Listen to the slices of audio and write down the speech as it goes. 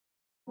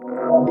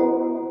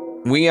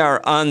We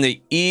are on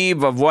the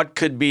eve of what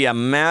could be a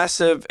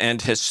massive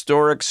and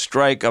historic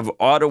strike of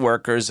auto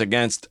workers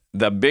against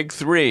the big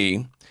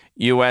three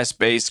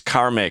U.S.-based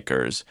car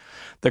makers.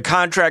 The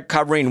contract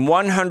covering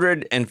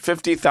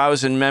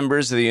 150,000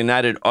 members of the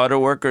United Auto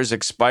Workers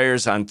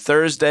expires on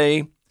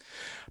Thursday,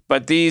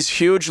 but these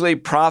hugely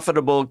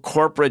profitable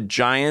corporate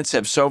giants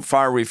have so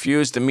far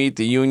refused to meet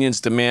the union's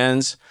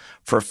demands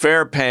for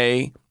fair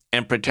pay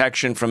and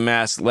protection from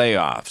mass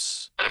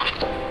layoffs.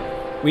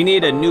 We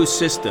need a new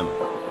system.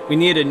 We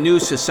need a new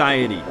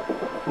society.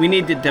 We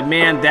need to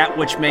demand that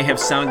which may have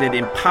sounded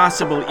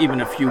impossible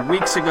even a few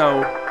weeks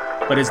ago,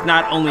 but is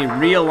not only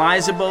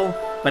realizable,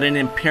 but an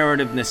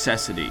imperative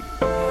necessity.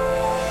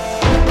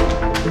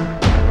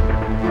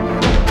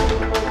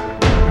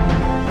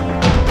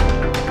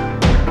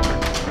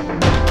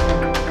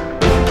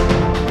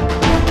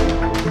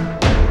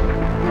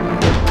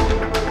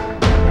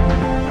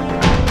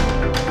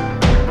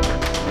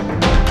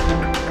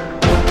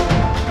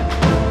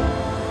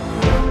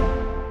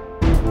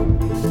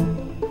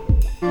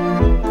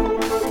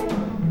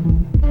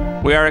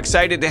 We are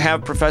excited to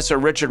have Professor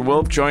Richard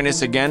Wolff join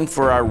us again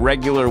for our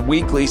regular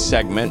weekly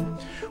segment,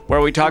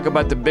 where we talk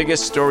about the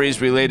biggest stories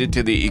related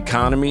to the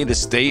economy, the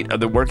state of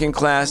the working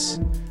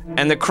class,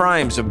 and the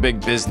crimes of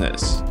big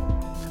business.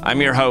 I'm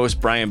your host,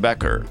 Brian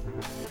Becker.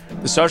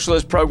 The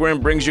Socialist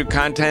Program brings you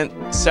content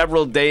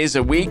several days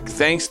a week,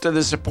 thanks to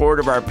the support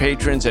of our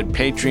patrons at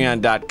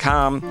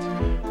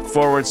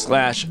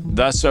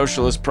patreon.com/The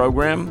Socialist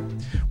Program.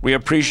 We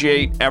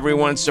appreciate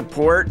everyone's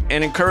support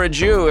and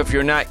encourage you, if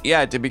you're not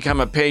yet, to become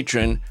a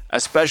patron,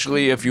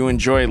 especially if you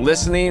enjoy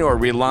listening or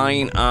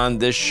relying on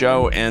this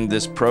show and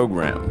this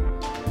program.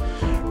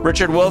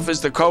 Richard Wolff is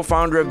the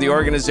co-founder of the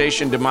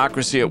organization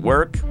Democracy at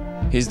Work.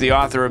 He's the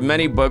author of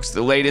many books,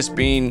 the latest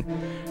being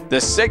The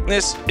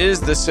Sickness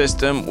is the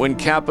System: When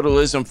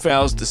Capitalism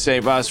Fails to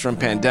Save Us from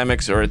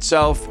Pandemics or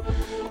Itself.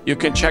 You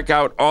can check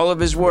out all of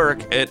his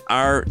work at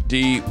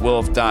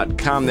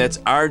rdwolff.com. That's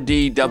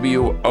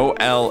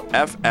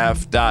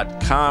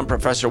rdwolff.com.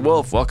 Professor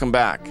Wolff, welcome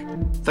back.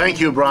 Thank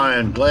you,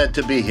 Brian. Glad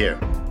to be here.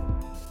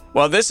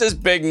 Well, this is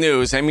big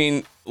news. I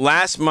mean,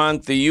 last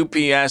month, the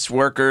UPS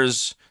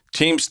workers,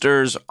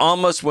 Teamsters,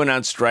 almost went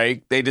on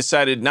strike. They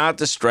decided not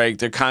to strike.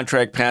 Their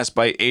contract passed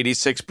by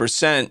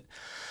 86%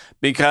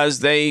 because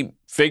they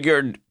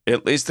figured,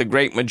 at least the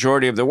great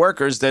majority of the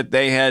workers, that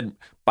they had,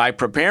 by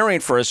preparing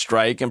for a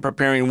strike and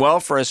preparing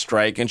well for a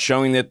strike and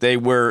showing that they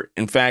were,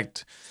 in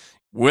fact,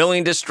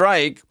 willing to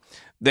strike,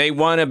 they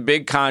won a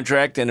big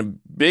contract and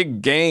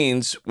big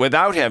gains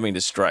without having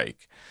to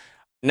strike.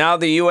 Now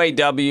the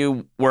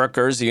UAW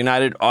workers, the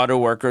United Auto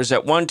Workers,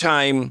 at one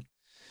time,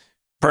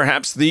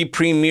 perhaps the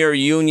premier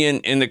union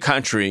in the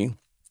country,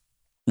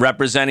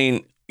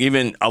 representing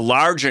even a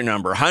larger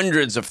number,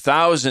 hundreds of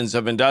thousands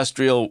of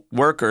industrial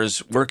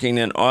workers working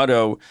in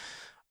auto,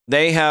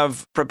 they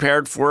have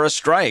prepared for a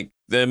strike.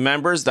 The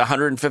members, the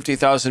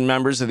 150,000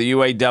 members of the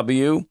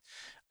UAW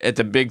at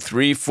the big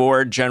three,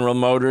 Ford, General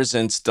Motors,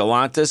 and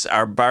Stellantis,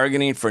 are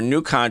bargaining for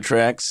new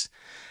contracts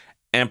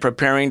and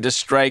preparing to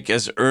strike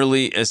as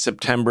early as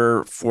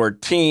September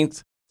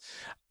 14th.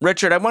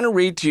 Richard, I want to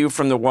read to you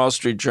from the Wall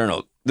Street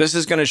Journal. This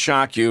is going to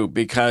shock you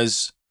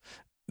because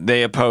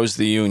they oppose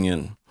the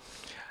union.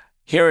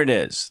 Here it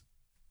is.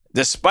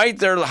 Despite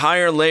their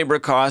higher labor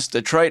costs,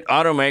 Detroit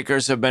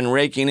automakers have been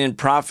raking in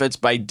profits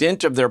by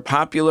dint of their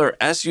popular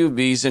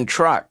SUVs and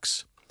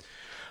trucks.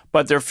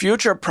 But their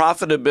future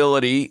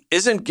profitability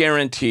isn't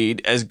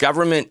guaranteed, as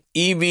government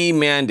EV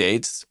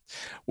mandates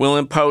will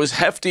impose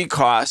hefty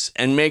costs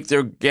and make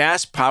their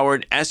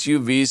gas-powered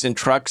SUVs and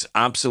trucks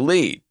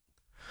obsolete.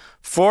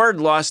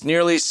 Ford lost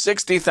nearly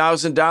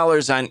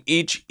 $60,000 on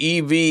each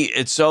EV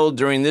it sold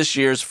during this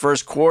year's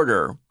first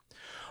quarter.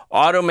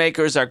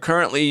 Automakers are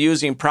currently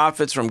using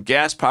profits from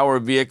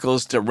gas-powered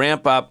vehicles to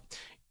ramp up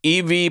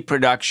EV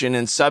production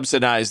and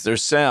subsidize their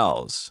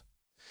sales.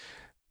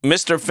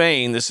 Mr.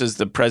 Fain, this is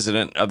the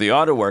president of the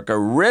Auto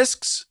Worker,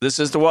 risks, this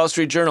is the Wall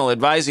Street Journal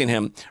advising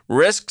him,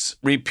 risks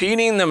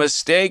repeating the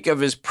mistake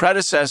of his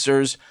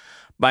predecessors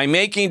by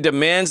making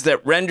demands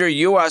that render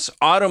U.S.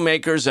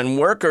 automakers and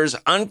workers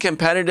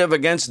uncompetitive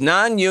against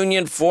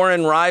non-union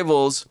foreign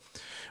rivals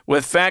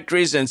with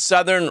factories in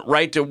southern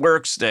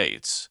right-to-work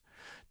states.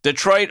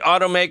 Detroit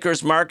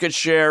automakers' market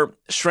share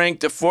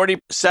shrank to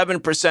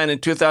 47% in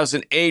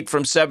 2008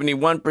 from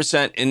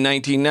 71% in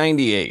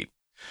 1998.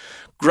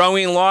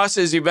 Growing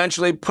losses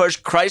eventually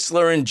pushed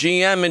Chrysler and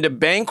GM into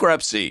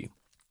bankruptcy.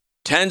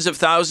 Tens of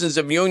thousands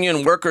of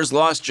union workers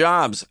lost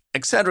jobs,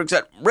 et cetera, et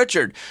cetera.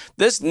 Richard,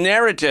 this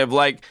narrative,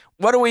 like,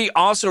 what do we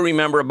also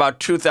remember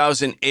about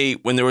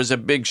 2008 when there was a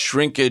big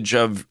shrinkage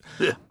of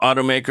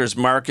automakers'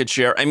 market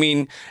share? I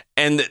mean,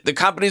 and the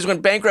companies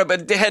went bankrupt,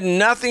 but it had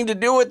nothing to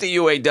do with the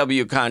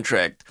UAW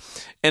contract.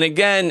 And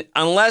again,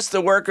 unless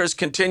the workers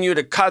continue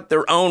to cut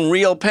their own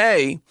real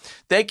pay,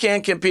 they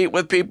can't compete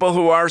with people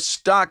who are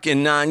stuck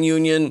in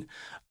non-union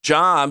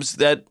jobs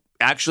that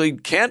actually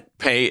can't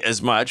pay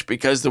as much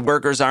because the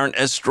workers aren't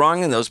as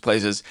strong in those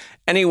places.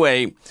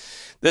 Anyway,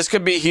 this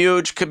could be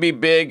huge, could be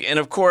big. And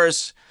of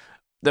course,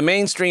 the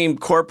mainstream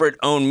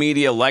corporate-owned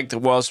media like the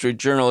Wall Street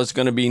Journal is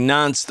going to be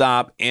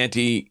nonstop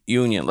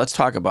anti-union. Let's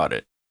talk about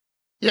it.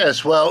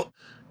 Yes, well,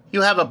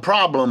 you have a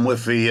problem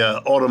with the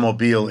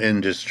automobile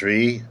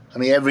industry. I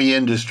mean, every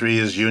industry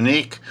is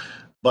unique,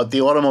 but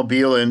the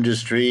automobile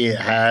industry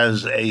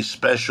has a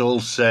special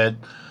set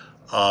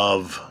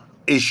of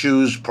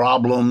issues,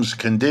 problems,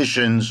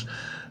 conditions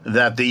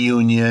that the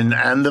union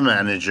and the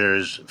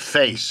managers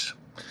face.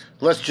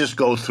 Let's just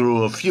go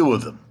through a few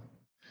of them.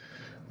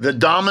 The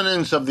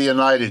dominance of the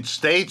United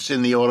States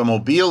in the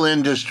automobile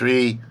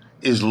industry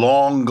is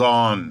long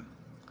gone.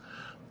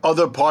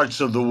 Other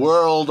parts of the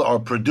world are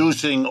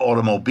producing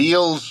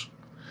automobiles.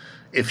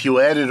 If you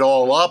add it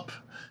all up,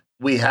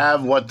 we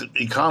have what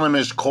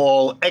economists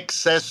call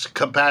excess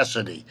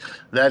capacity.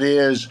 That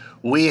is,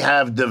 we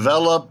have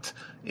developed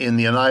in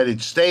the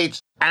United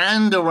States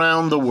and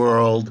around the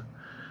world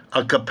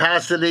a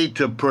capacity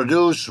to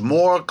produce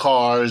more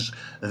cars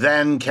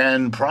than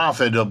can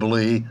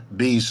profitably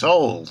be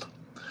sold.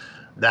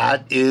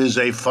 That is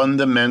a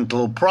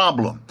fundamental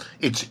problem.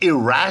 It's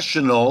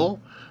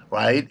irrational,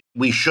 right?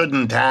 We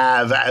shouldn't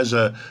have, as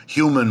a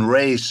human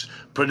race,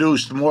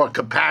 produced more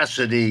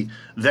capacity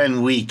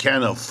than we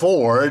can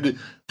afford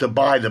to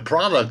buy the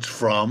products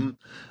from.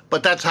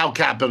 But that's how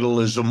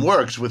capitalism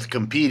works, with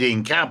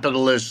competing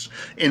capitalists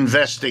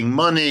investing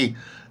money.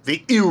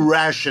 The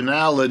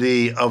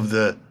irrationality of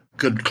the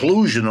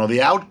conclusion or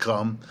the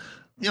outcome,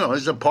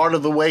 is a part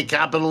of the way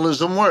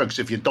capitalism works.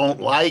 If you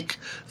don't like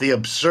the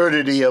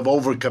absurdity of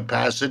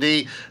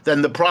overcapacity,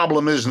 then the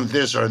problem isn't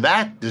this or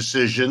that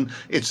decision.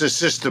 It's a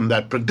system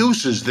that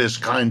produces this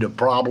kind of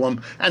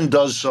problem and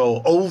does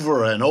so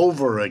over and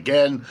over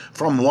again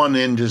from one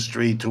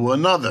industry to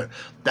another.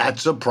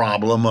 That's a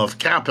problem of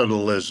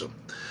capitalism.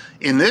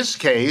 In this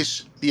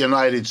case, the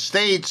United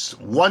States,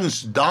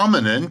 once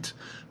dominant,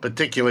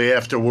 particularly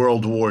after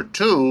World War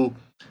II,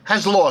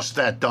 has lost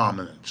that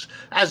dominance,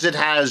 as it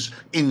has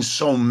in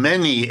so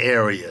many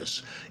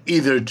areas,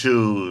 either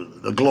to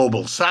the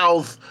global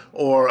south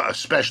or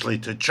especially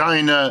to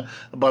China,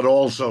 but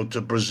also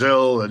to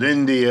Brazil and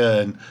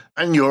India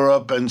and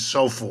Europe and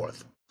so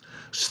forth.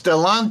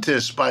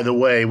 Stellantis, by the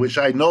way, which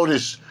I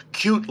notice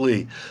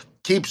cutely,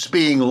 keeps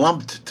being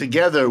lumped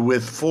together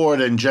with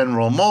Ford and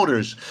General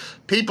Motors.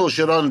 People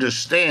should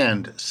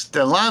understand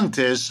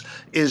Stellantis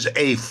is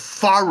a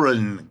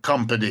foreign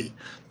company.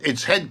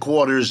 Its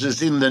headquarters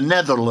is in the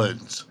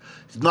Netherlands.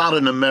 It's not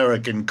an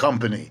American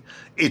company.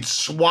 It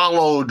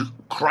swallowed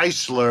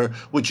Chrysler,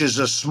 which is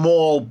a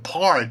small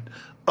part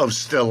of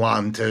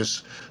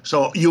Stellantis.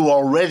 So you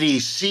already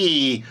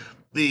see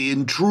the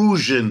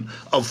intrusion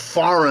of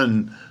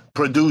foreign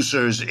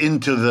producers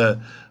into the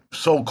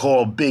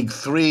so-called big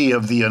three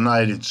of the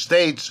United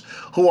States,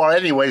 who are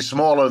anyway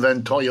smaller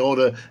than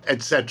Toyota,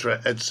 etc.,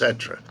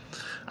 etc.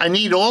 I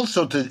need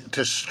also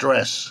to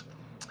stress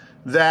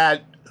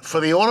that for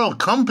the auto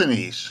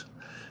companies,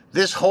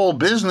 this whole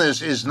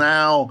business is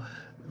now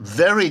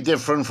very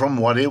different from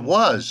what it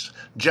was.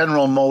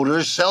 General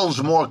Motors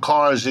sells more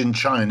cars in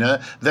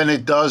China than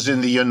it does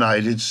in the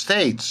United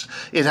States.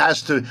 It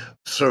has to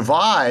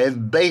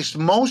survive based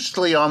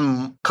mostly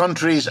on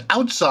countries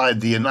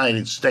outside the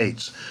United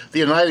States. The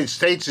United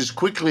States is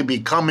quickly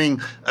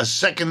becoming a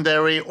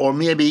secondary or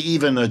maybe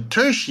even a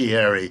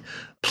tertiary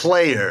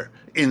player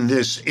in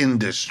this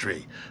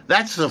industry.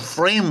 That's the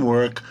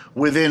framework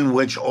within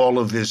which all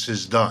of this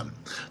is done.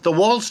 The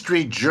Wall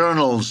Street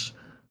Journal's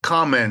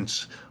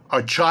comments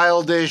are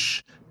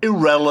childish,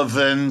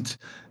 irrelevant,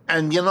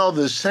 and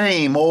the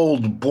same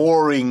old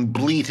boring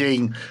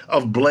bleating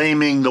of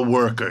blaming the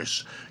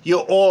workers.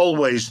 You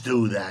always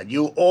do that.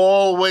 You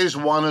always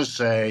want to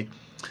say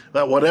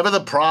that whatever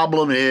the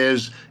problem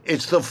is,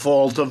 it's the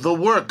fault of the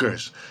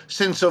workers,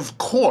 since of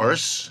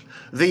course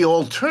the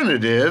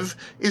alternative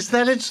is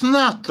that it's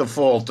not the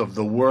fault of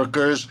the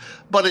workers,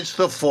 but it's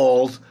the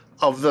fault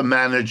of the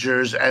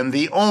managers and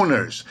the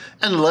owners.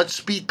 And let's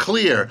be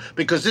clear,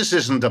 because this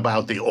isn't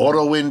about the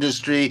auto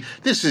industry,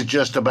 this is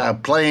just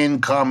about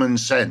plain common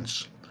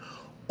sense.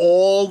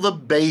 All the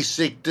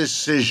basic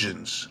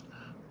decisions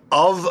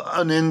of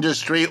an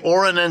industry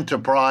or an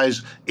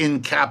enterprise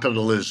in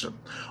capitalism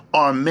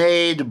are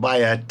made by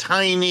a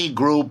tiny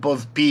group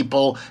of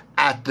people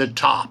at the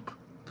top.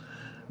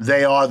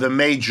 They are the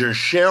major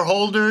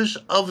shareholders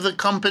of the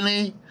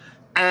company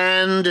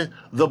and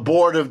the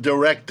board of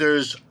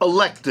directors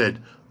elected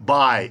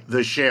by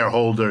the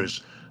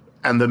shareholders,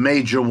 and the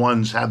major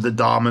ones have the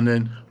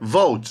dominant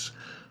votes.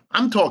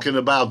 I'm talking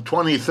about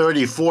 20,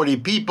 30, 40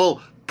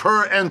 people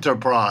per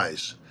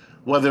enterprise,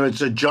 whether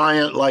it's a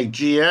giant like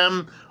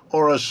GM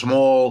or a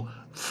small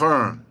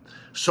firm.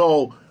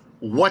 So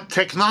what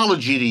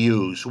technology to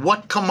use,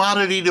 what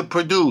commodity to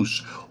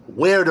produce,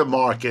 where to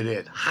market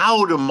it,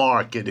 how to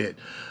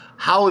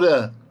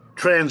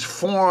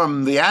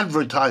transform the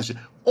advertising,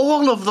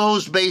 all of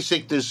those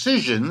basic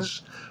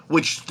decisions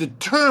which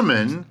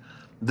determine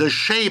the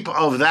shape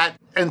of that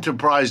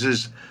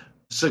enterprise's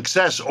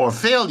success or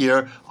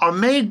failure are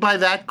made by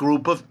that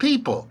group of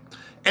people.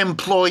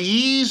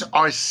 Employees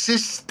are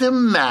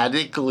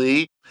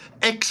systematically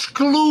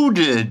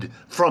excluded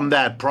from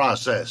that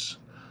process.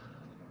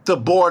 The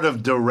board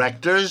of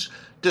directors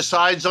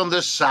decides on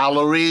the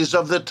salaries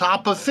of the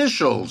top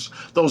officials,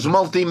 those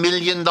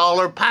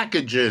multi-million-dollar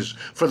packages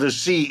for the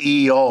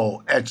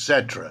CEO,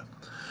 etc.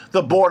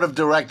 The board of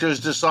directors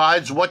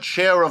decides what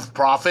share of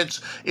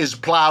profits is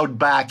plowed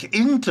back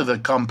into the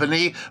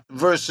company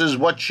versus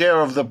what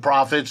share of the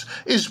profits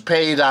is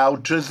paid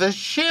out to the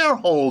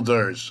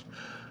shareholders.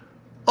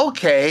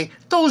 Okay,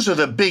 those are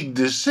the big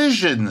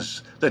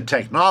decisions. The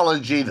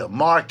technology, the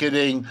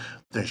marketing,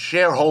 the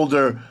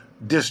shareholder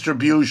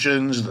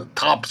distributions, the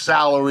top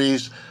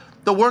salaries.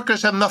 The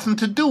workers have nothing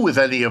to do with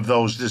any of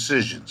those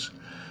decisions.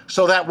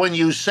 So that when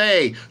you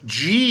say,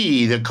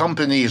 gee, the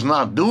company is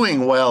not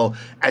doing well,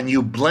 and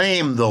you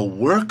blame the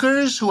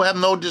workers who have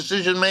no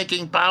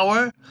decision-making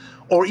power,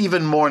 or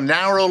even more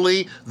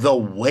narrowly, the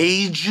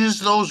wages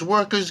those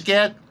workers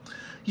get,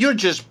 you're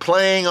just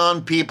playing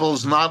on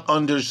people's not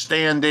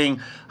understanding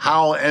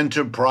how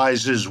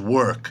enterprises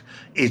work.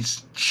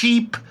 It's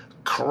cheap,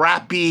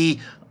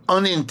 crappy,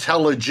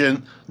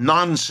 unintelligent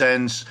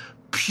nonsense,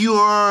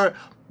 pure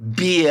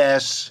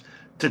BS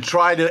to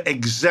try to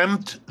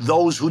exempt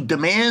those who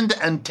demand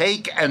and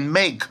take and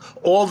make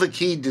all the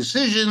key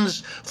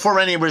decisions for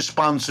any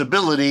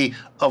responsibility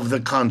of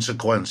the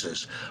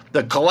consequences.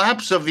 The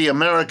collapse of the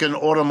American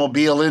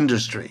automobile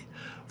industry,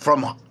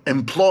 from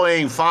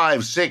employing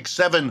 5, 6,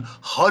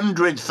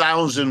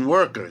 700,000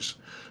 workers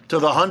to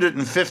the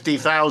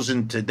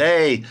 150,000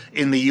 today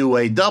in the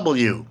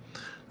UAW,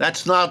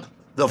 that's not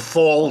the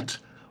fault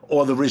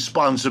or the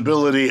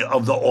responsibility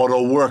of the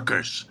auto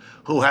workers,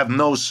 who have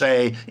no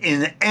say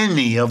in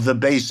any of the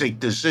basic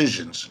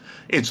decisions.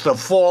 It's the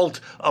fault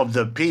of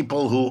the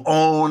people who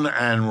own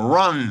and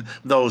run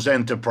those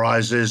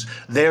enterprises.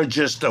 They're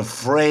just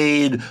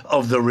afraid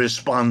of the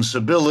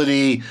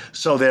responsibility,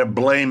 so they're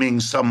blaming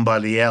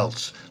somebody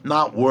else.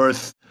 Not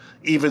worth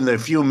even the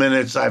few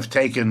minutes I've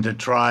taken to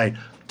try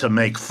to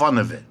make fun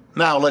of it.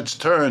 Now let's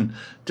turn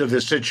to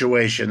the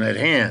situation at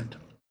hand.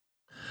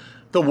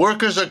 The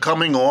workers are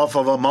coming off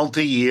of a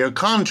multi-year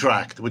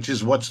contract, which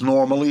is what's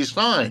normally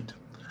signed.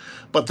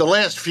 But the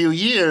last few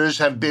years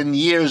have been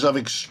years of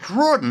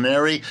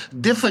extraordinary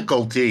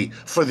difficulty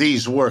for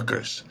these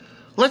workers.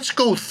 Let's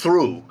go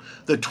through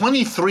the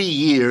 23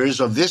 years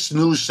of this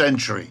new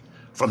century,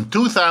 from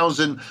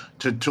 2000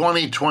 to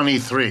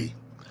 2023.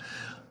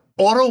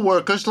 Auto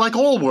workers, like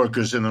all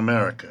workers in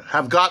America,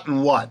 have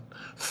gotten what?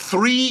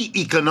 3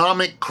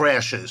 economic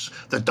crashes: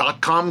 the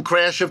dot-com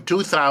crash of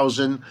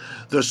 2000,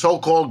 the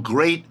so-called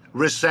Great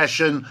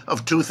Recession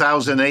of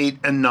 2008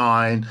 and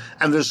 9,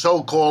 and the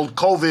so-called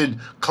COVID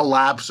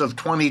collapse of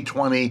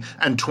 2020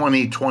 and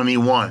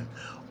 2021.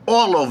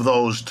 All of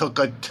those took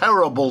a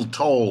terrible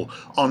toll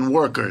on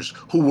workers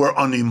who were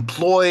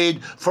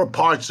unemployed for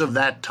parts of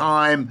that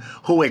time,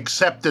 who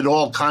accepted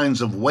all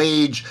kinds of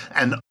wage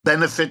and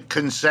benefit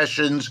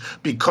concessions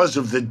because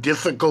of the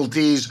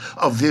difficulties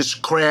of this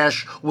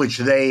crash, which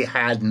they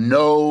had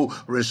no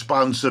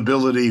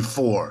responsibility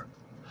for.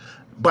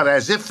 But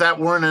as if that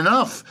weren't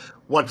enough,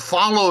 what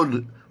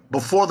followed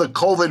before the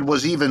COVID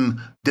was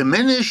even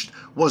diminished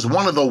was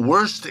one of the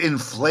worst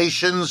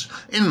inflations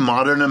in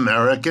modern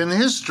American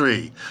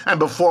history. And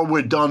before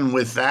we're done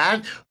with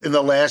that, in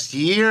the last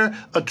year,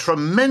 a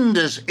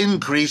tremendous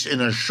increase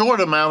in a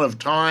short amount of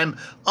time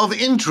of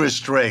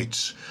interest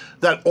rates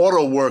that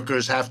auto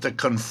workers have to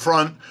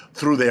confront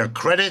through their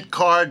credit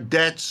card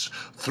debts,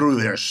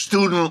 through their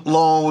student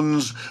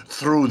loans,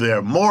 through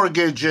their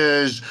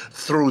mortgages,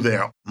 through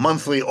their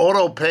monthly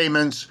auto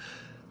payments.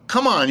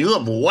 Come on, you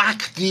have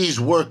whacked these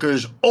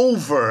workers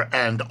over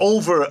and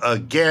over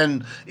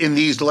again in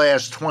these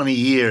last 20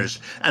 years.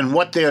 And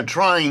what they're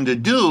trying to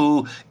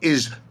do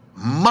is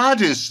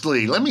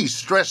modestly, let me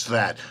stress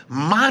that,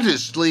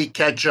 modestly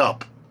catch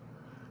up.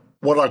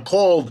 What are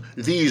called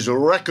these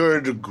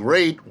record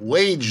great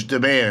wage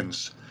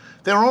demands.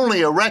 They're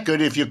only a record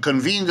if you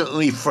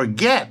conveniently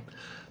forget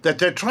that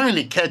they're trying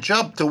to catch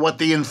up to what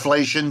the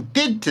inflation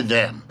did to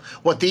them,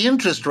 what the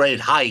interest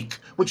rate hike,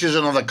 which is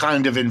another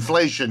kind of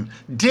inflation,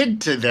 did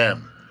to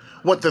them,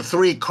 what the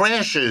 3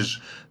 crashes,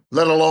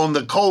 let alone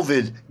the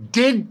COVID,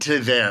 did to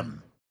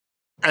them.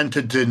 And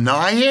to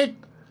deny it,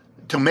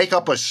 to make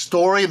up a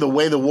story the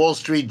way the Wall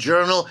Street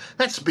Journal,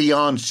 that's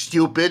beyond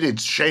stupid,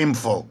 it's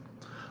shameful.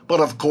 But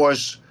of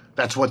course,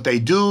 that's what they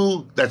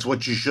do, that's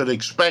what you should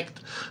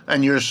expect,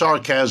 and your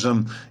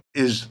sarcasm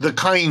is the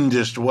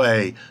kindest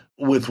way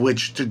with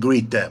which to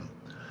greet them.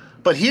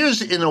 But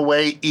here's, in a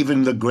way,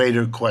 even the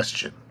greater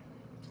question.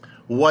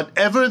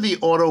 Whatever the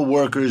auto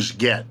workers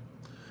get,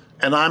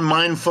 and I'm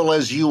mindful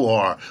as you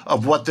are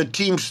of what the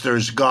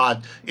Teamsters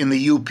got in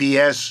the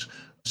UPS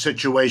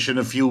situation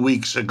a few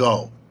weeks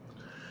ago,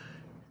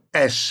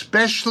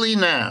 especially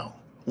now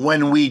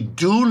when we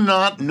do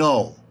not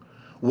know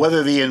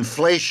whether the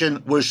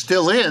inflation we're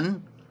still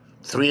in,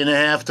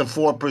 3.5% to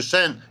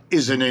 4%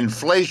 is an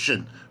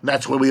inflation,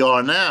 that's where we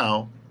are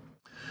now.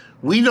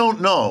 We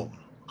don't know,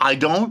 I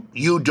don't,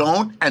 you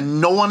don't, and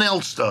no one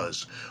else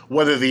does,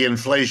 whether the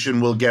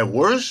inflation will get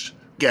worse,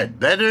 get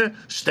better,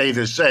 stay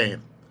the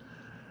same.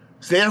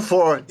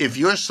 Therefore, if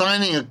you're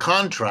signing a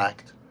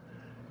contract,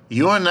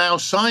 you're now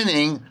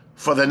signing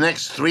for the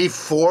next 3,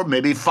 4,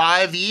 maybe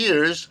 5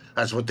 years.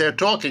 That's what they're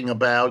talking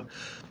about.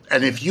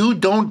 And if you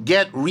don't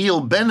get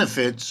real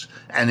benefits,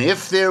 and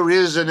if there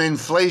is an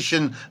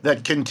inflation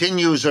that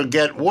continues or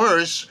get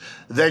worse,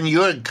 then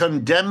you're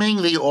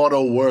condemning the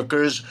auto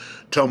workers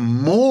to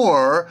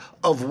more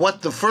of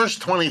what the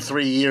first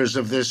 23 years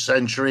of this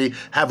century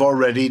have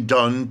already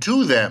done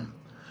to them.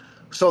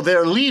 So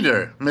their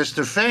leader,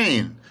 Mr.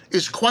 Fain,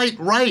 is quite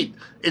right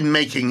in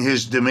making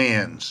his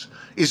demands,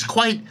 is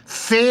quite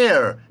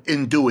fair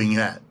in doing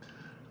that.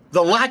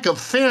 The lack of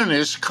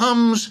fairness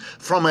comes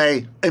from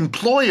an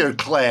employer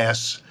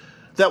class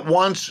that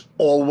wants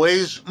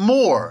always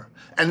more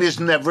and is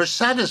never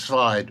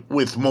satisfied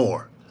with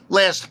more.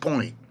 Last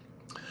point.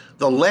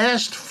 The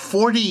last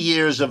 40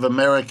 years of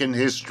American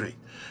history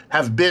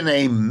have been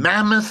a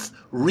mammoth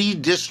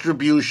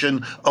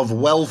redistribution of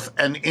wealth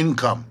and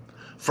income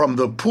from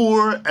the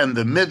poor and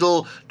the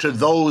middle to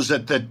those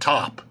at the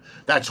top.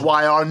 That's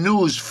why our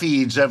news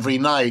feeds every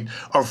night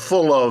are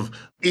full of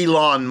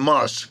Elon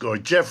Musk or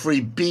Jeffrey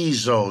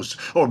Bezos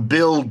or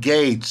Bill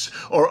Gates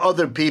or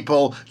other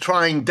people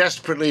trying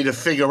desperately to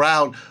figure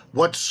out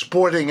what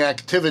sporting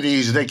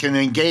activities they can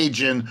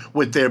engage in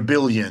with their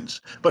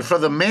billions. But for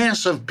the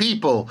mass of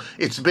people,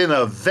 it's been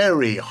a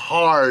very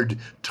hard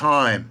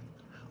time.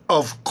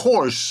 Of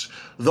course,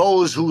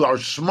 those who are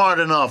smart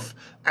enough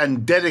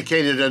and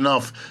dedicated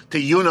enough to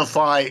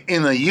unify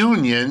in a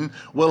union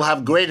will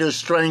have greater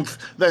strength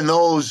than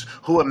those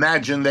who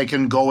imagine they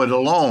can go it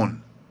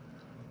alone.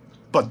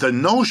 But the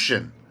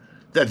notion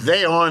that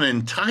they aren't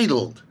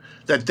entitled,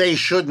 that they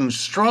shouldn't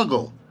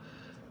struggle,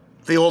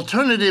 the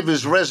alternative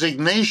is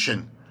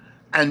resignation,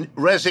 and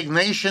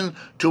resignation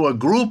to a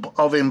group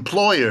of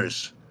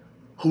employers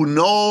who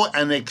know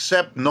and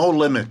accept no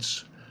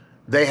limits.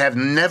 They have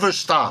never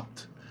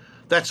stopped.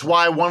 That's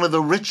why one of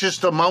the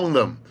richest among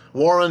them,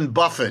 Warren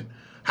Buffett,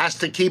 has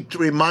to keep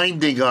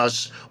reminding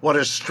us what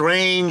a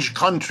strange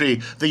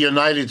country the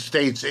United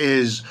States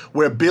is,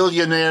 where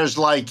billionaires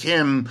like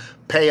him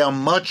pay a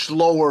much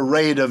lower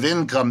rate of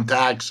income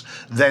tax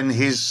than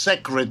his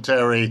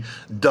secretary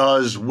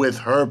does with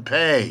her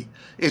pay.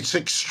 It's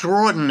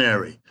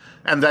extraordinary.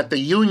 And that the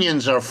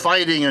unions are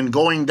fighting and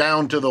going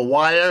down to the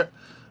wire,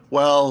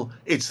 well,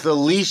 it's the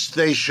least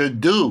they should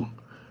do.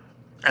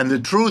 And the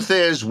truth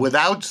is,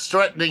 without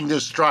threatening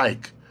to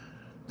strike,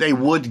 they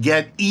would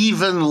get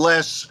even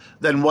less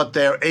than what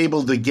they're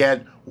able to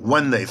get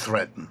when they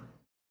threaten.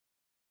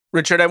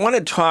 Richard, I want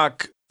to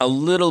talk a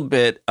little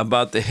bit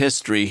about the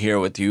history here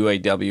with the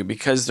UAW,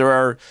 because there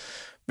are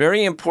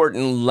very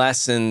important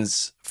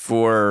lessons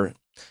for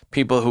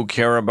people who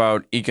care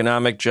about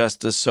economic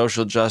justice,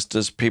 social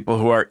justice, people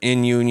who are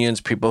in unions,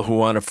 people who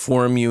want to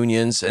form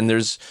unions. And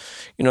there's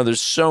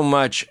so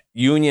much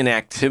union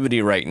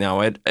activity right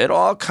now at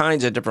all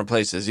kinds of different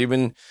places.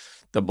 Even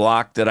the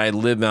block that I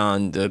live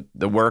on,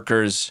 the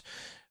workers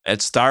at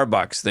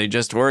Starbucks, they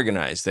just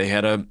organized. They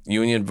had a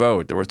union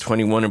vote. There were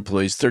 21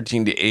 employees,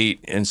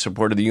 13-8 in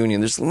support of the union.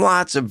 There's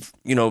lots of,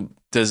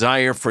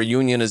 desire for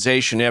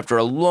unionization after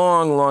a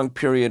long, long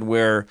period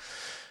where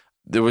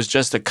there was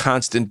just a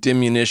constant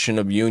diminution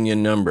of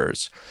union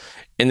numbers.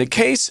 In the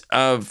case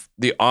of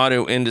the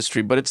auto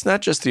industry, but it's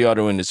not just the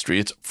auto industry,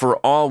 it's for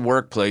all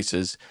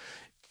workplaces,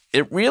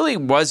 it really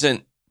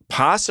wasn't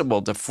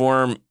possible to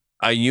form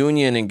a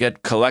union and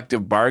get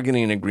collective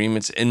bargaining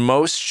agreements in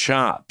most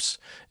shops,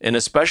 and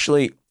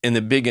especially in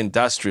the big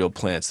industrial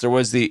plants. There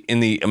was in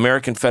the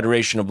American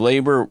Federation of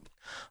Labor,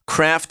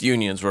 craft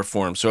unions were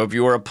formed. So if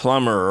you were a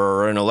plumber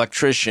or an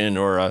electrician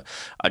or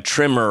a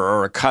trimmer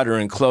or a cutter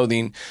in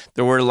clothing,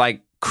 there were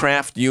like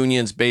craft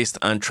unions based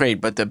on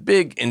trade. But the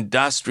big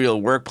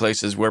industrial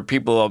workplaces where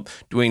people are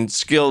doing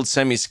skilled,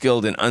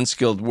 semi-skilled, and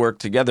unskilled work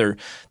together,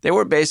 they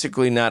were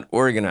basically not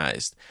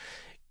organized.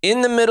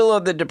 In the middle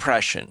of the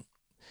Depression,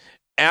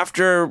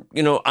 after,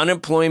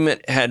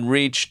 unemployment had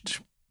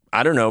reached,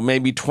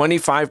 maybe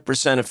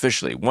 25%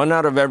 officially, 1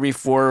 out of every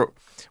 4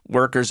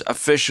 workers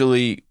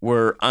officially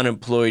were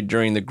unemployed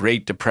during the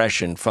Great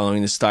Depression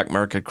following the stock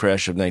market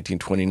crash of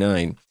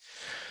 1929.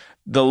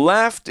 The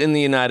left in the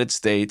United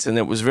States, and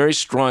it was very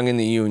strong in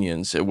the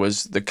unions, it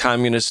was the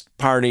Communist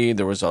Party,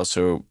 there was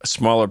also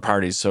smaller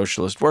parties,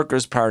 Socialist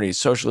Workers' Party,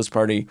 Socialist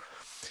Party.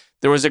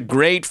 There was a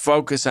great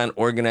focus on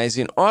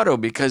organizing auto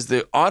because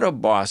the auto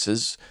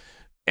bosses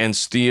and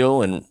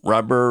steel and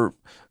rubber,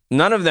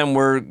 none of them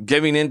were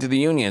giving in to the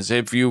unions.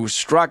 If you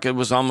struck, it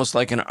was almost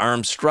like an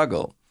armed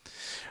struggle.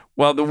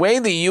 Well, the way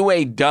the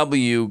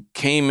UAW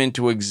came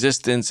into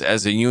existence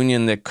as a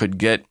union that could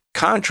get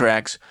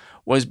contracts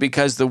was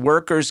because the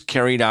workers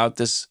carried out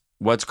this,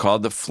 what's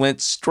called the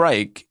Flint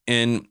Strike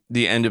in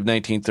the end of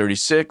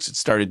 1936. It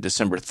started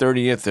December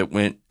 30th. It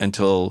went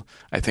until,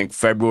 I think,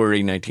 February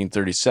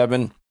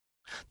 1937.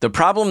 The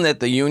problem that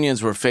the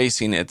unions were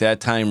facing at that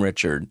time,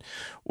 Richard,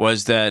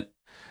 was that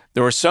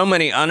there were so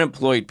many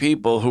unemployed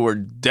people who were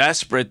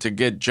desperate to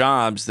get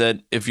jobs that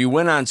if you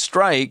went on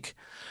strike,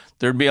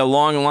 There'd be a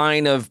long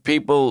line of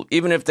people,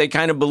 even if they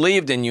kind of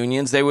believed in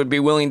unions, they would be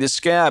willing to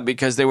scab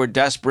because they were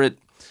desperate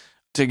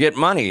to get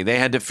money. They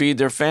had to feed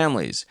their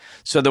families.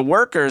 So the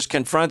workers,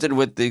 confronted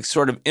with the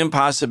sort of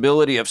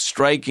impossibility of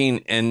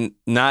striking and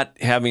not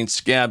having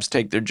scabs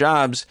take their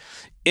jobs,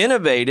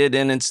 innovated,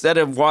 and instead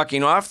of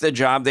walking off the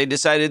job, they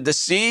decided to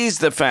seize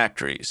the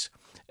factories.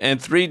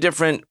 And 3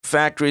 different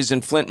factories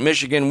in Flint,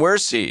 Michigan were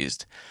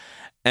seized.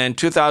 And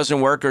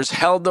 2,000 workers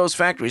held those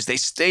factories. They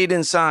stayed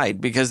inside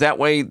because that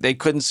way they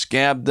couldn't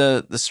scab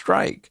the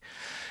strike.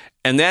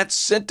 And that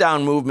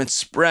sit-down movement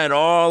spread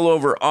all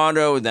over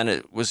auto. Then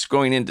it was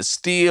going into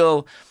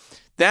steel.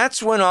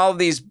 That's when all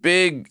these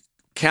big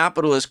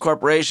capitalist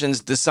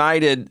corporations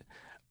decided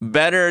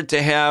better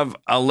to have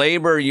a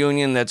labor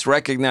union that's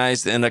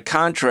recognized in a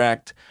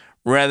contract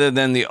rather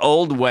than the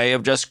old way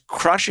of just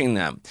crushing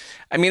them.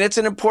 I mean, it's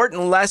an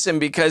important lesson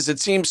because it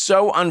seems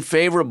so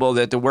unfavorable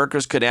that the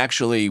workers could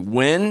actually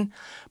win,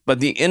 but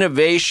the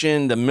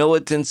innovation, the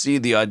militancy,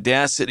 the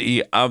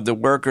audacity of the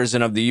workers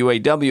and of the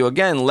UAW,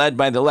 again, led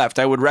by the left.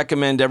 I would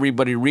recommend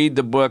everybody read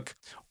the book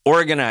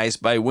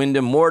Organized by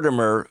Wyndham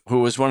Mortimer,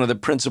 who was one of the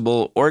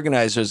principal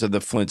organizers of the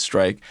Flint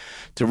strike,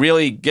 to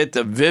really get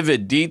the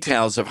vivid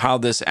details of how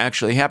this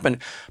actually happened.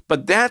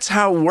 But that's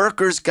how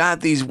workers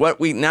got these, what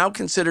we now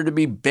consider to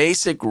be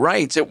basic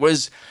rights. It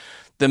was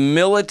the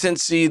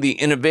militancy, the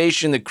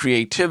innovation, the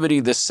creativity,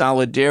 the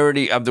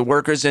solidarity of the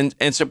workers, and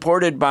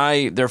supported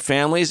by their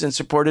families and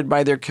supported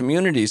by their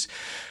communities.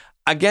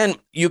 Again,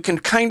 you can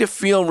kind of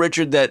feel,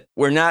 Richard, that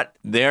we're not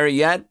there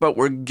yet, but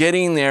we're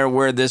getting there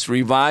where this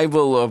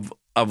revival of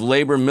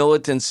labor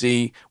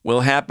militancy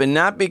will happen,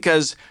 not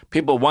because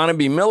people want to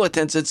be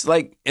militants. It's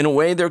like, in a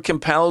way, they're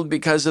compelled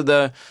because of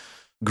the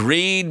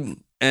greed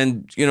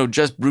and,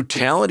 just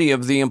brutality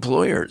of the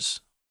employers.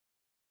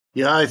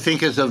 Yeah, I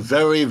think it's a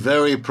very,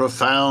 very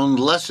profound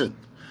lesson,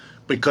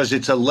 because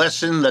it's a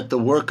lesson that the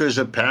workers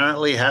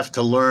apparently have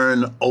to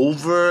learn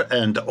over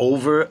and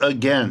over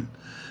again,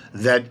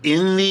 that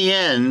in the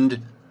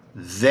end,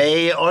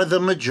 they are the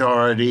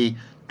majority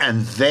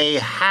and they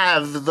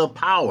have the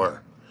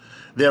power.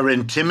 They're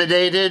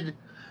intimidated,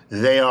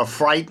 they are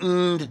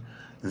frightened,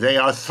 they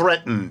are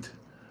threatened.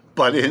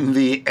 But in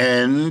the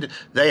end,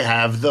 they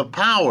have the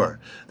power.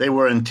 They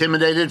were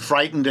intimidated,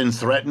 frightened, and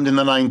threatened in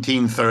the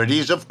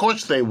 1930s. Of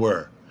course they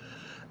were.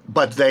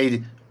 But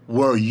they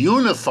were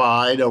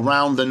unified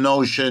around the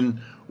notion,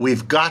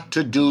 we've got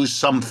to do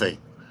something.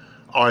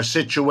 Our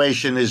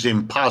situation is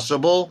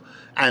impossible,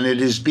 and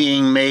it is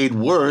being made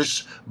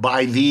worse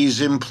by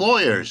these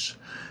employers.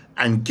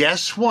 And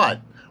guess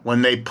what?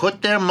 When they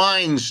put their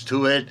minds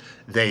to it,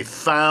 they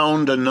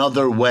found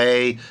another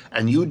way,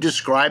 and you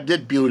described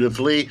it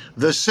beautifully,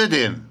 the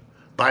sit-in.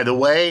 By the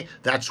way,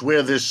 that's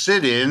where the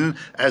sit-in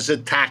as a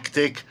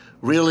tactic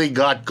really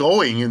got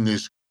going in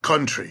this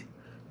country.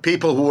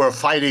 People who are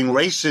fighting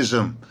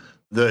racism,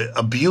 the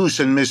abuse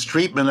and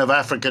mistreatment of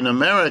African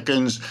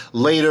Americans,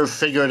 later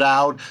figured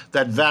out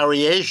that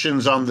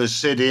variations on the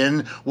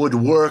sit-in would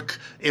work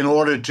in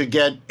order to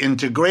get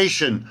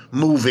integration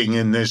moving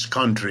in this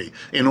country,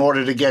 in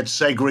order to get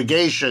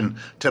segregation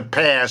to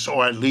pass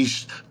or at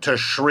least to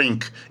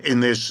shrink in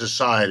this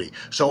society.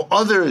 So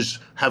others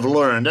have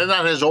learned, and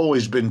that has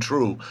always been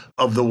true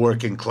of the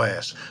working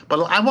class. But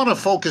I want to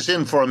focus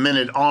in for a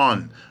minute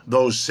on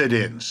those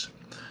sit-ins.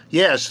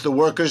 Yes, the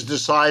workers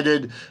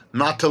decided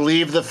not to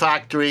leave the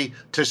factory,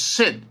 to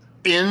sit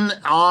in,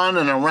 on,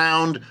 and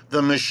around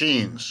the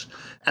machines.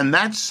 And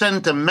that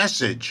sent a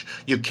message.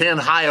 You can't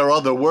hire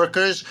other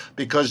workers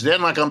because they're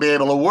not going to be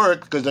able to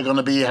work because they're going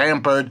to be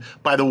hampered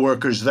by the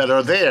workers that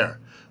are there.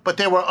 But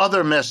there were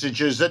other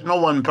messages that no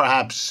one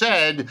perhaps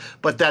said,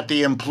 but that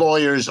the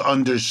employers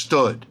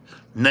understood.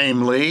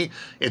 Namely,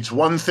 it's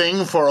one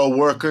thing for a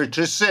worker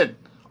to sit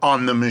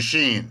on the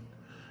machine.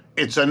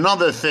 It's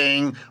another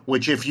thing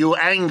which, if you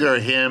anger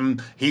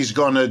him, he's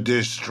going to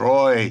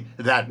destroy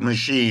that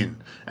machine.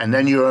 And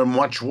then you're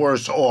much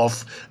worse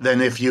off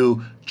than if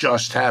you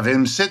just have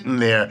him sitting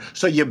there.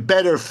 So you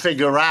better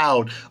figure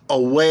out a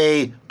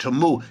way to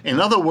move. In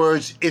other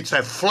words, it's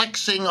a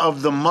flexing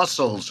of the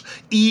muscles.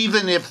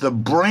 Even if the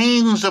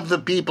brains of the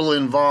people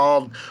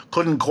involved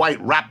couldn't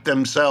quite wrap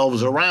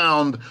themselves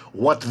around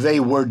what they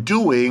were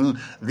doing,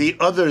 the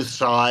other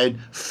side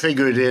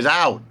figured it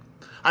out.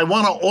 I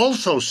want to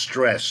also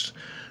stress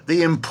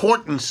the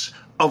importance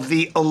of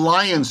the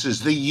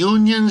alliances. The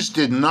unions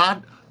did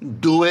not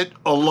do it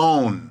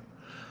alone.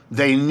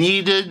 They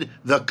needed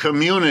the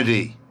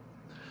community.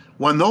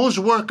 When those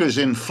workers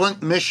in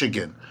Flint,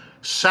 Michigan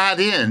sat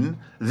in,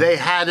 they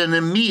had an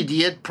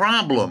immediate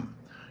problem.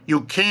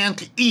 You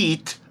can't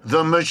eat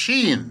the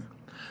machine.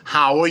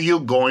 How are you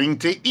going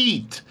to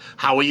eat?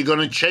 How are you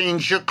going to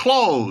change your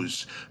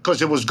clothes?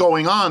 Because it was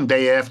going on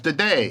day after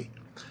day.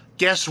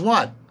 Guess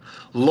what?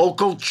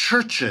 Local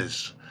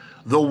churches,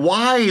 the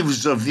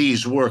wives of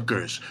these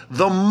workers,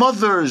 the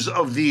mothers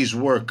of these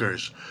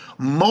workers,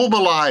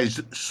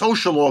 mobilized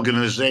social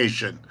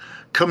organization,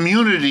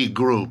 community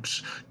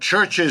groups,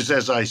 churches,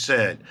 as I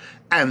said,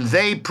 and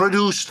they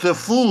produced the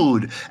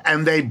food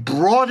and they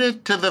brought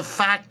it to the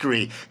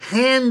factory,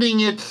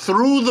 handing it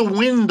through the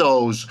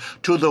windows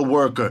to the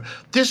worker.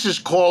 This is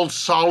called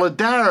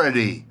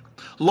solidarity.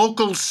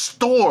 Local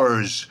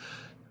stores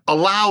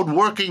allowed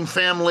working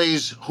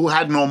families who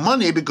had no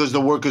money because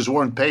the workers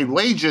weren't paid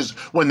wages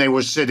when they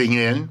were sitting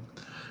in.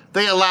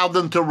 They allowed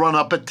them to run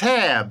up a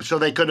tab so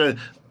they could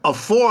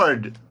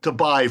afford to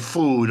buy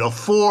food,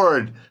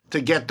 afford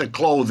to get the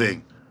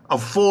clothing,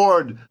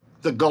 afford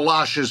the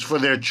galoshes for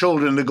their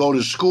children to go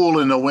to school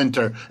in the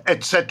winter,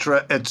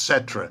 etc.,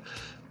 etc.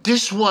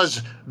 This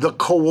was the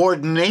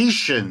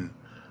coordination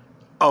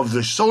of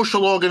the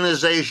social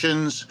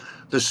organizations,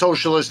 the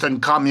socialist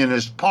and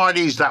communist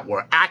parties that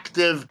were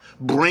active,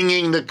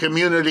 bringing the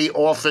community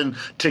often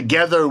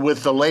together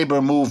with the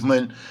labor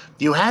movement.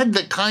 You had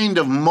the kind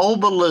of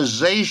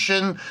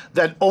mobilization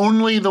that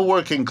only the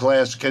working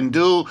class can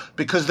do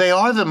because they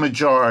are the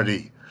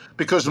majority,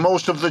 because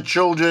most of the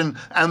children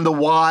and the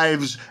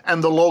wives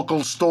and the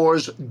local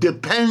stores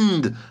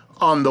depend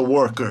on the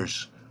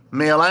workers,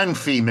 male and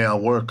female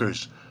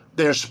workers.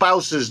 Their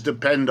spouses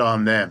depend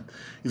on them.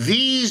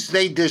 These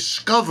they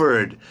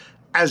discovered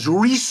as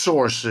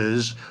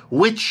resources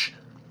which,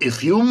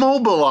 if you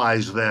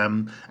mobilize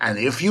them and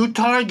if you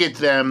target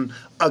them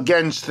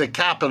against the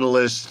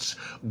capitalists,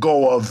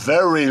 go a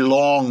very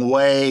long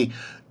way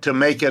to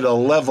make it a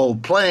level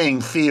playing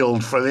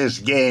field for this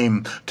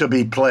game to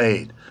be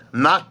played.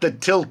 Not the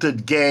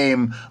tilted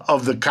game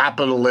of the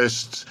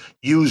capitalists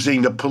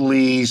using the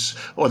police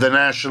or the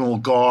National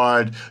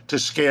Guard to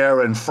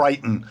scare and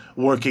frighten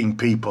working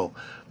people.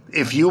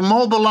 If you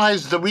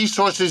mobilize the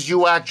resources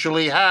you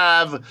actually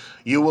have,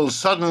 you will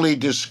suddenly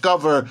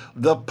discover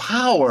the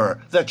power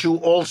that you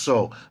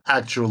also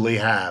actually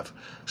have.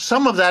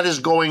 Some of that is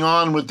going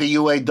on with the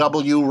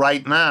UAW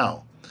right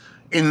now.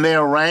 In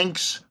their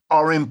ranks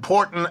are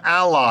important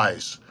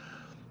allies.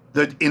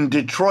 That in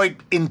Detroit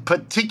in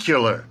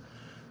particular,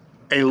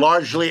 a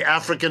largely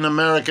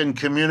African-American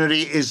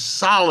community is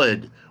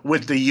solid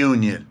with the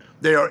union.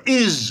 There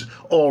is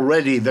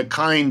already the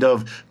kind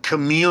of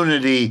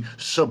community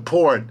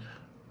support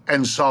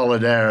and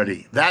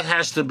solidarity. That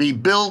has to be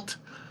built,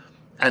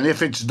 and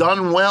if it's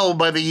done well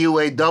by the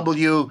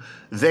UAW,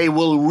 they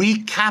will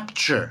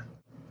recapture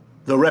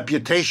the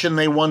reputation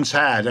they once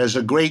had as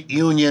a great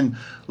union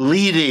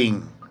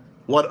leading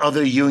what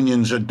other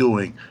unions are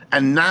doing.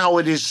 And now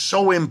it is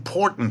so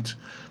important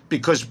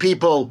because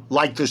people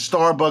like the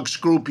Starbucks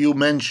group you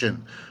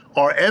mentioned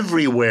are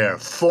everywhere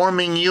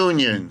forming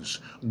unions,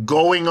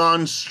 going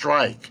on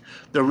strike.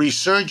 The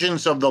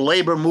resurgence of the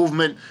labor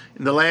movement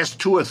in the last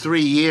 2 or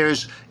 3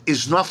 years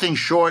is nothing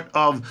short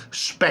of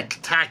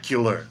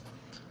spectacular.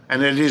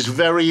 And it is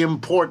very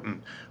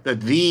important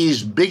that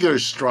these bigger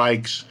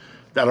strikes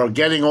that are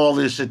getting all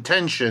this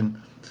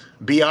attention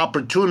be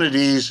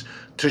opportunities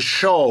to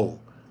show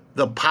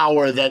the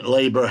power that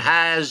labor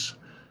has,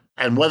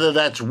 and whether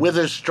that's with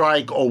a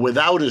strike or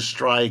without a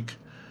strike,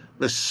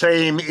 the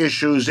same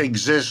issues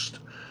exist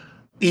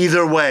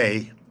either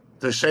way,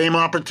 the same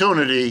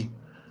opportunity,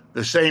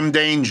 the same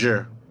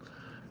danger.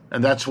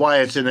 And that's why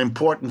it's an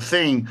important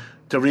thing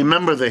to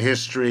remember the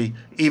history,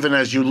 even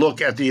as you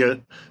look at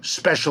the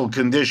special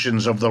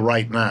conditions of the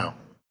right now.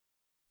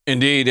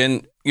 Indeed.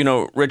 And, you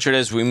know, Richard,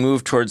 as we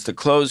move towards the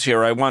close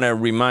here, I want to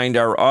remind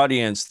our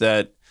audience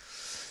that,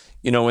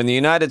 you know, in the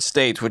United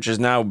States, which is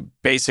now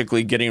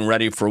basically getting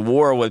ready for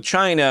war with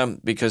China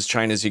because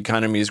China's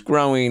economy is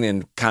growing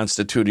and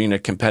constituting a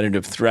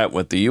competitive threat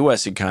with the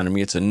U.S.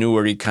 economy. It's a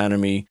newer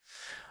economy.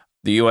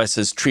 The U.S.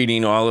 is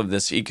treating all of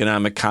this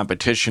economic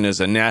competition as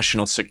a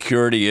national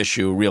security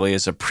issue, really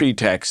as a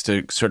pretext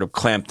to sort of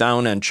clamp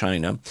down on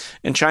China.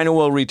 And China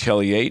will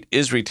retaliate,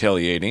 is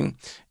retaliating.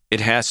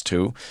 It has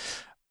to.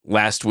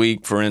 Last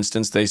week, for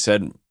instance, they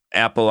said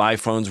Apple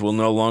iPhones will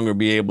no longer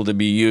be able to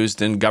be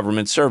used in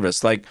government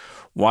service. Like,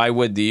 why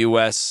would the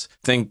U.S.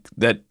 think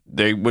that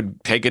they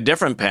would take a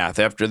different path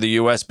after the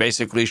U.S.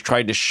 basically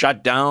tried to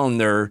shut down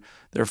their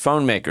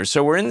phone makers?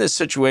 So we're in this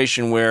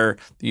situation where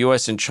the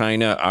U.S. and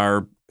China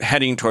are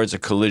heading towards a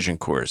collision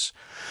course.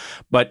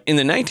 But in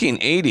the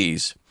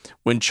 1980s,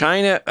 when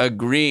China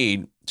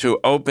agreed to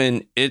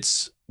open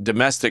its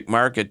domestic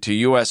market to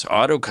U.S.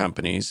 auto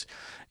companies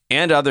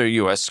and other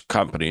U.S.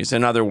 companies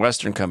and other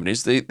Western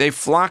companies, they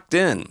flocked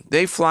in.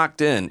 They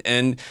flocked in,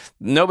 and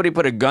nobody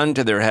put a gun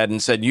to their head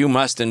and said, you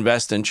must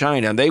invest in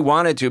China. They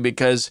wanted to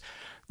because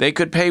they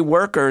could pay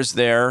workers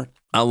there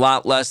a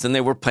lot less than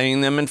they were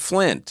paying them in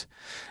Flint.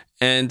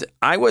 And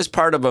I was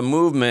part of a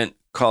movement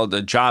called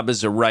the Job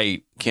is a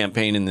Right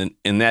campaign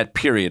in that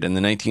period, in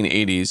the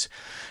 1980s.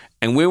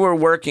 And we were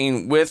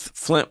working with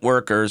Flint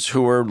workers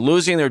who were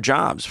losing their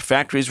jobs.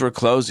 Factories were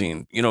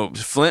closing. You know,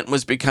 Flint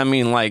was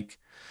becoming like,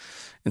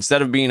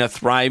 instead of being a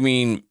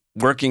thriving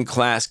working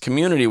class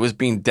community, it was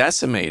being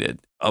decimated,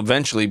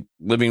 eventually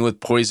living with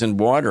poisoned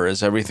water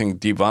as everything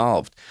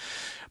devolved.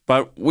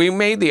 But we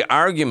made the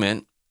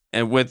argument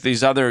and with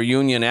these other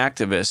union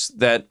activists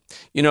that,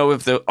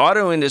 if the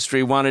auto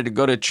industry wanted to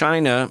go to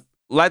China,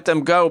 let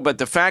them go, but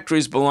the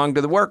factories belong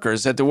to the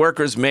workers, that the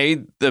workers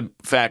made the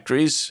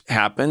factories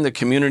happen. The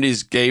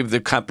communities gave the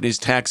companies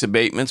tax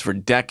abatements for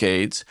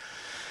decades,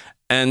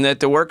 and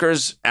that the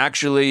workers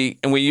actually,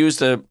 and we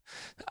used a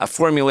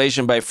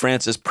formulation by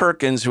Frances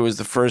Perkins, who was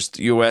the first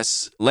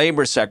U.S.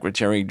 labor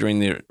secretary during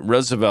the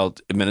Roosevelt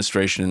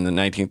administration in the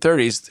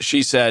 1930s.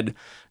 She said,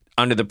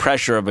 under the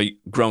pressure of a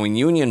growing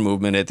union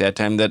movement at that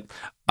time, that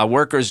a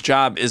worker's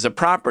job is a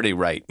property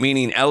right,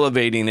 meaning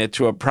elevating it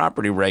to a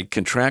property right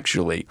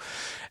contractually.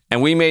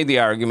 And we made the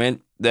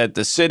argument that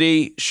the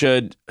city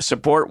should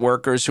support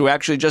workers who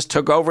actually just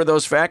took over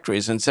those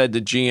factories and said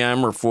to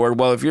GM or Ford,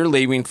 well, if you're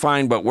leaving,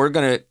 fine, but we're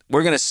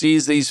gonna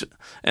seize these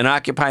and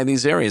occupy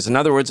these areas. In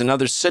other words,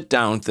 another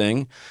sit-down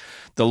thing.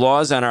 The law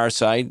is on our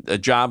side. A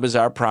job is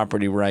our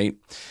property right.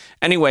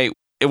 Anyway,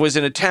 it was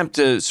an attempt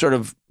to sort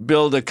of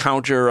build a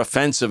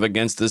counter-offensive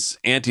against this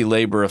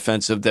anti-labor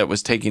offensive that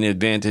was taking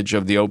advantage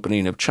of the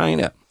opening of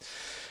China.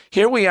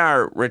 Here we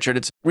are, Richard.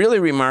 It's really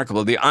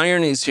remarkable. The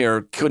ironies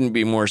here couldn't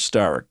be more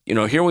stark.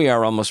 Here we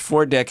are almost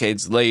 4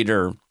 decades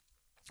later.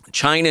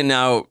 China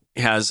now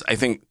has, I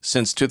think,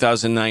 since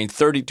 2009,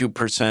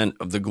 32%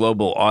 of the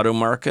global auto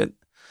market.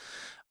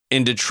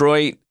 In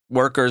Detroit,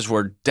 workers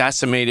were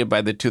decimated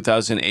by the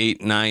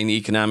 2008-9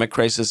 economic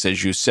crisis,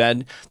 as you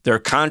said. Their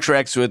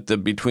contracts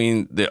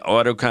between the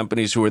auto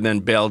companies who were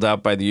then bailed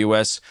out by the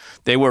U.S.,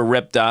 they were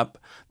ripped up.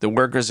 The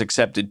workers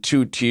accepted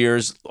 2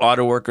 tiers.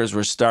 Auto workers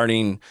were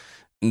starting,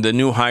 the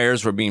new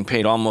hires were being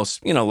paid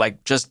almost,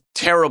 like just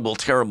terrible,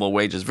 terrible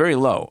wages, very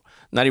low,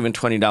 not even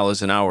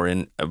 $20 an hour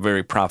in a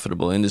very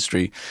profitable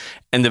industry.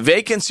 And the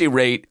vacancy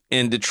rate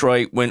in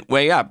Detroit went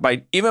way up.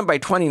 Even by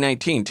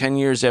 2019, 10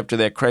 years after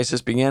that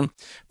crisis began,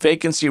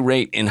 vacancy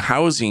rate in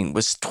housing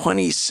was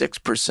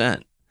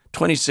 26%.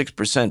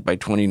 26% by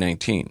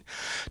 2019.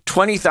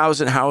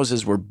 20,000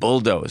 houses were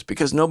bulldozed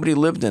because nobody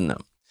lived in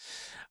them.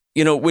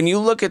 When you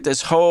look at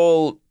this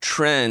whole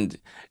trend,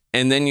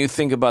 and then you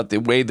think about the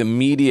way the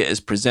media is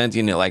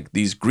presenting it, like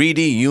these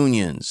greedy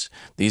unions,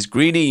 they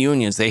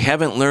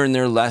haven't learned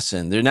their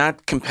lesson. They're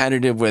not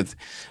competitive with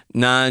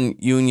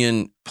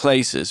non-union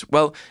places.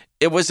 Well,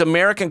 it was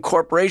American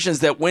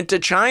corporations that went to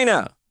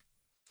China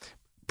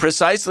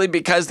precisely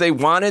because they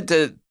wanted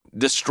to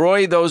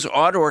destroy those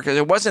auto workers.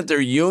 It wasn't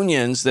their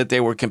unions that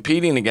they were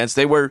competing against.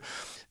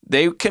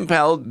 They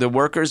compelled the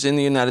workers in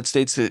the United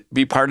States to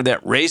be part of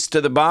that race to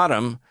the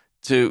bottom.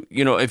 To,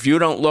 if you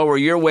don't lower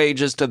your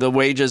wages to the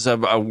wages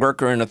of a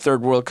worker in a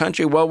third world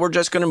country, well, we're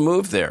just going to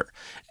move there.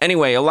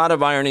 Anyway, a lot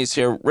of ironies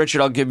here.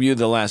 Richard, I'll give you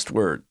the last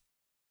word.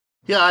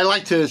 Yeah, I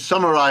like to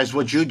summarize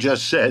what you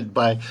just said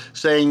by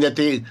saying that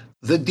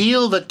the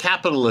deal that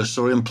capitalists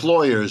or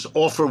employers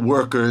offer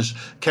workers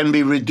can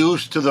be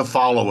reduced to the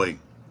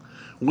following.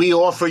 We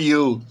offer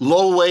you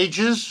low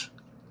wages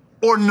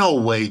or no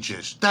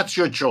wages. That's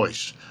your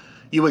choice.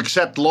 You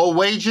accept low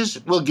wages,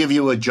 we'll give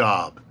you a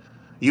job.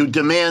 You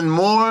demand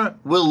more,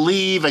 we'll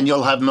leave, and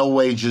you'll have no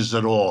wages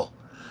at all.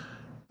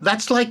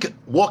 That's like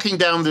walking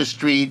down the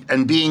street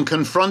and being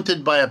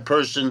confronted by a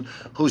person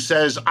who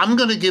says, I'm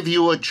going to give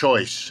you a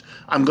choice.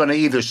 I'm going to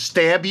either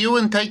stab you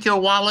and take your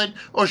wallet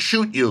or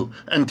shoot you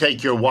and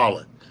take your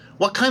wallet.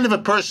 What kind of a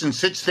person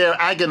sits there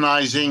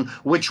agonizing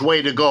which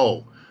way to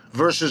go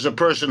versus a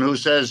person who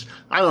says,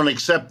 I don't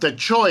accept the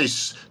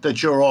choice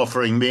that you're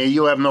offering me.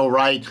 You have no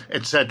right,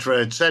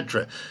 etc.,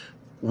 etc.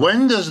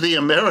 When does the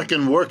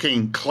American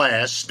working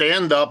class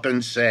stand up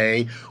and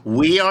say,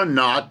 we are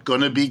not going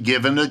to be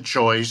given a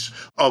choice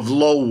of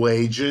low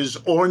wages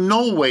or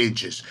no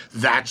wages?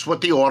 That's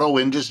what the auto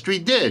industry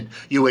did.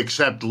 You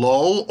accept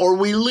low or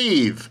we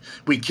leave.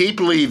 We keep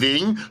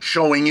leaving,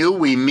 showing you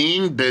we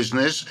mean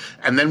business,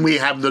 and then we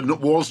have the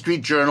Wall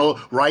Street Journal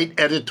write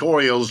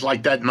editorials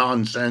like that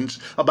nonsense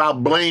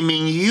about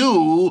blaming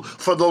you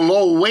for the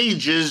low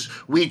wages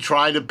we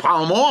try to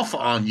palm off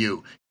on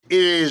you. It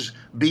is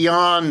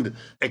beyond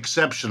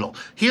exceptional.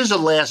 Here's a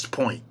last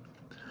point.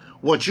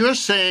 What you're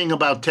saying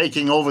about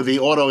taking over the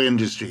auto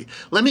industry,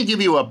 let me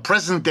give you a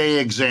present-day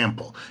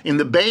example. In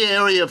the Bay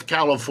Area of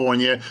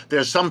California, there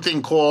was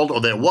something called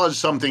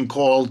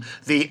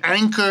the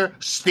Anchor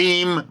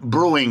Steam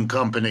Brewing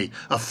Company,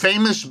 a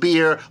famous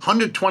beer,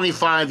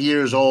 125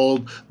 years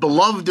old,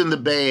 beloved in the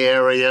Bay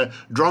Area,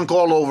 drunk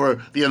all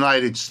over the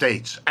United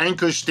States.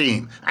 Anchor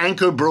Steam,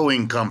 Anchor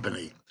Brewing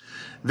Company.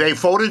 They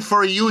voted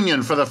for a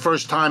union for the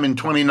first time in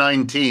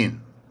 2019.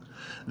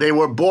 They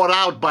were bought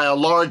out by a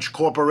large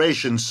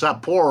corporation,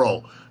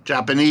 Sapporo,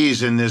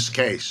 Japanese in this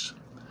case.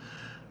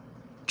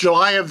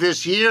 July of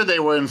this year, they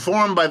were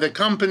informed by the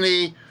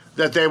company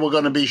that they were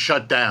going to be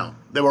shut down.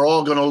 They were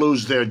all going to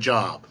lose their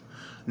job.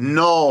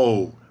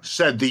 No,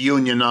 said the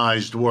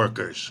unionized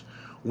workers.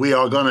 We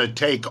are going to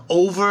take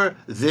over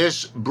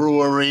this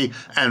brewery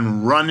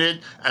and run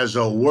it as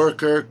a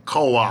worker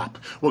co-op.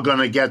 We're going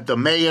to get the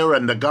mayor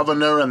and the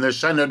governor and the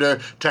senator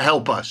to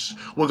help us.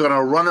 We're going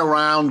to run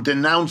around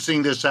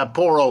denouncing the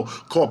Sapporo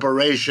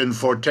Corporation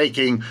for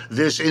taking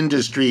this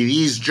industry,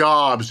 these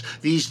jobs,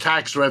 these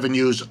tax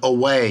revenues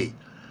away.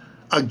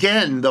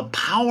 Again, the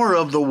power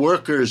of the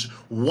workers,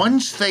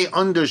 once they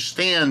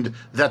understand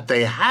that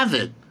they have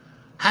it,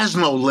 has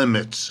no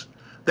limits.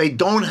 They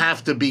don't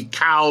have to be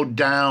cowed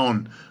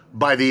down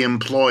by the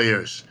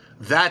employers.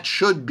 That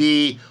should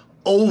be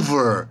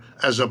over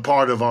as a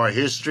part of our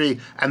history,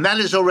 and that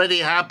is already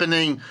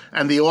happening,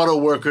 and the auto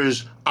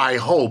workers, I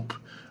hope,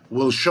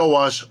 will show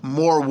us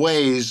more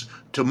ways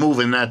to move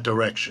in that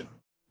direction.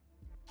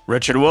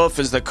 Richard Wolff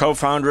is the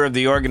co-founder of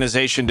the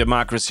organization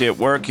Democracy at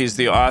Work. He's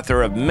the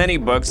author of many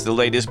books, the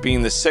latest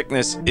being The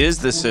Sickness is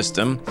the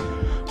System,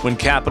 When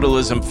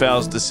Capitalism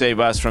Fails to Save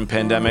Us from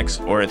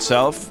Pandemics or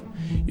Itself.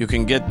 You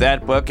can get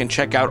that book and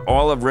check out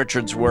all of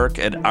Richard's work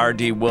at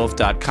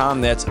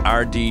rdwolff.com. That's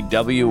rdwolff.com.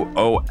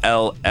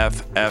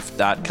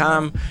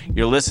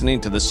 You're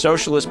listening to The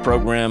Socialist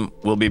Program.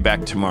 We'll be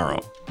back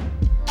tomorrow.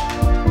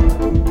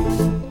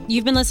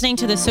 You've been listening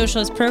to The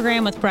Socialist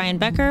Program with Brian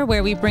Becker,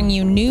 where we bring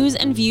you news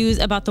and views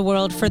about the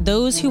world for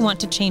those who want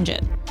to change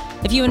it.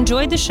 If you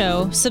enjoyed the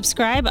show,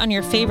 subscribe on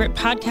your favorite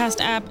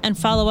podcast app and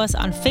follow us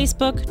on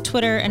Facebook,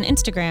 Twitter, and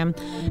Instagram,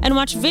 and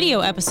watch video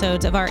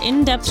episodes of our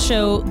in-depth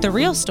show, The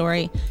Real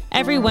Story,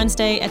 every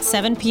Wednesday at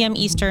 7 p.m.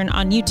 Eastern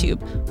on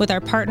YouTube with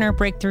our partner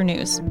Breakthrough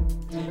News.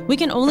 We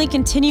can only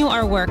continue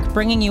our work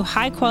bringing you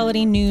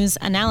high-quality news,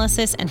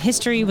 analysis, and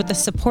history with the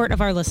support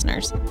of our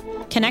listeners.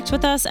 Connect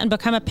with us and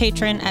become a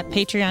patron at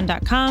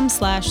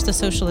patreon.com/The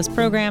Socialist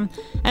Program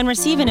and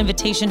receive an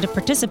invitation to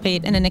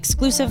participate in an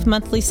exclusive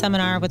monthly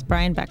seminar with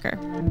Brian Becker.